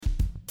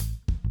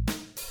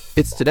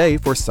It's today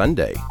for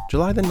Sunday,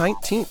 July the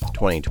 19th,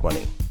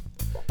 2020.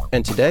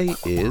 And today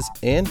is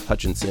Anne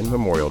Hutchinson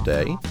Memorial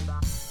Day,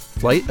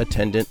 Flight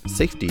Attendant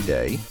Safety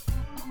Day,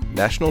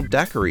 National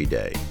Daiquiri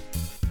Day,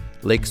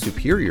 Lake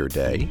Superior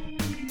Day,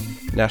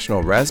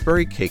 National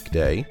Raspberry Cake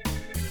Day,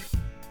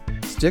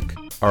 Stick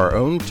Our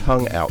Own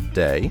Tongue Out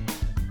Day,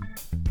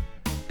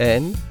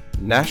 and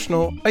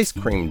National Ice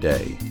Cream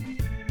Day.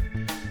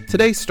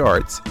 Today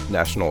starts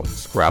National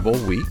Scrabble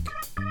Week,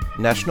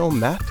 National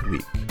Math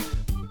Week,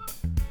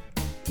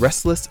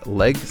 Restless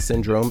Leg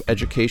Syndrome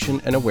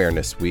Education and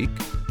Awareness Week,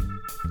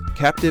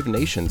 Captive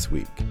Nations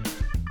Week,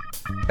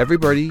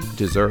 Everybody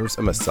Deserves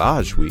a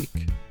Massage Week,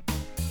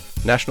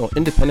 National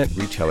Independent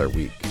Retailer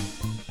Week,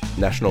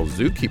 National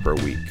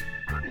Zookeeper Week,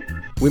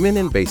 Women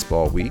in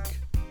Baseball Week,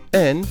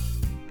 and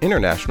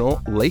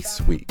International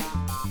Lace Week.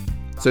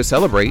 So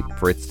celebrate,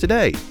 for it's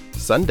today,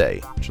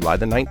 Sunday, July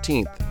the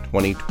 19th,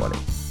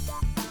 2020.